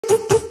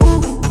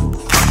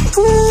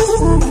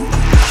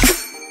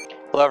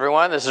Hello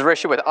everyone, this is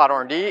Rishi with Auto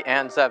R&D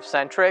and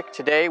ZEVcentric.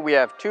 Today we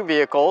have two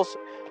vehicles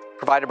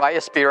provided by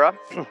Aspira.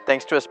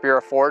 Thanks to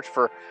Aspira Forged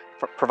for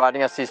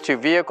providing us these two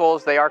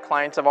vehicles. They are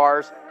clients of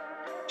ours.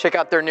 Check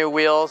out their new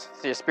wheels.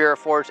 It's the Aspira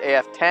Forged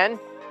AF10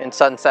 in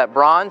Sunset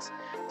Bronze.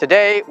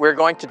 Today we're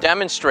going to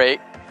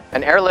demonstrate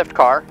an airlift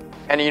car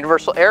and a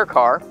universal air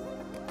car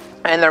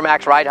and their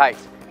max ride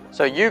heights,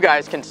 so you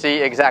guys can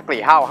see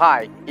exactly how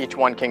high each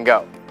one can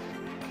go.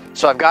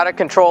 So I've got a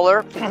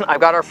controller,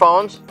 I've got our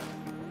phones,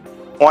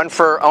 one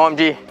for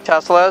OMD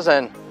Teslas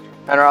and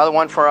our other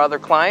one for our other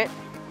client.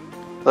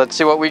 Let's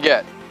see what we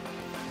get.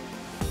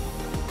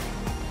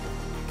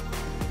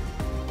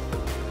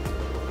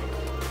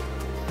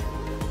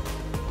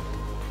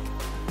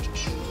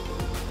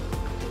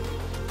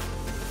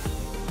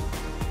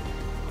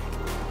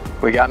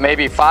 We got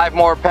maybe 5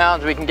 more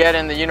pounds we can get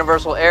in the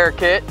universal air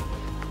kit.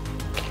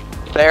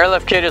 The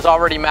airlift kit is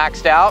already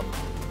maxed out.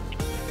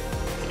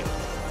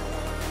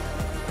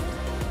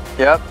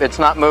 Yep, it's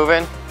not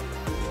moving.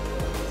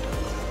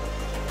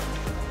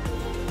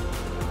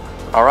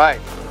 All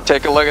right,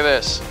 take a look at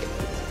this.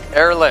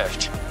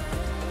 Airlift.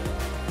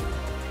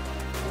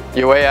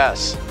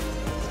 UAS.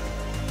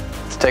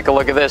 Let's take a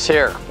look at this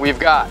here. We've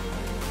got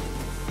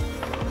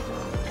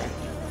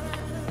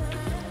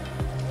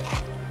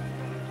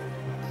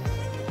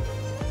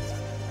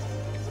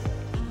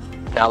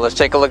now let's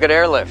take a look at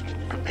airlift.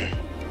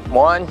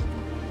 1,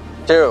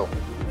 2,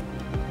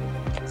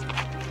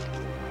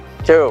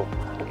 2.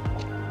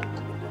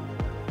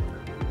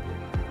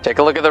 Take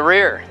a look at the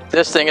rear.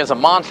 This thing is a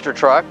monster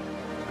truck.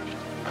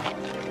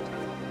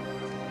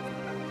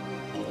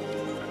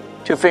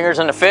 2 fingers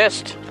and a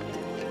fist.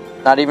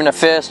 Not even a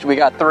fist, we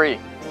got 3.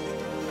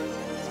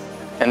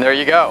 And there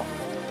you go.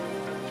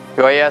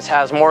 UAS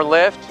has more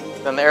lift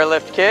than the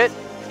airlift kit.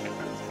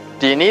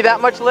 Do you need that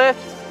much lift?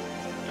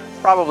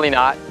 Probably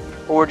not.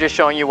 But we're just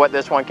showing you what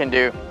this one can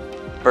do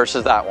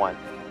versus that one.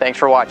 Thanks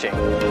for watching.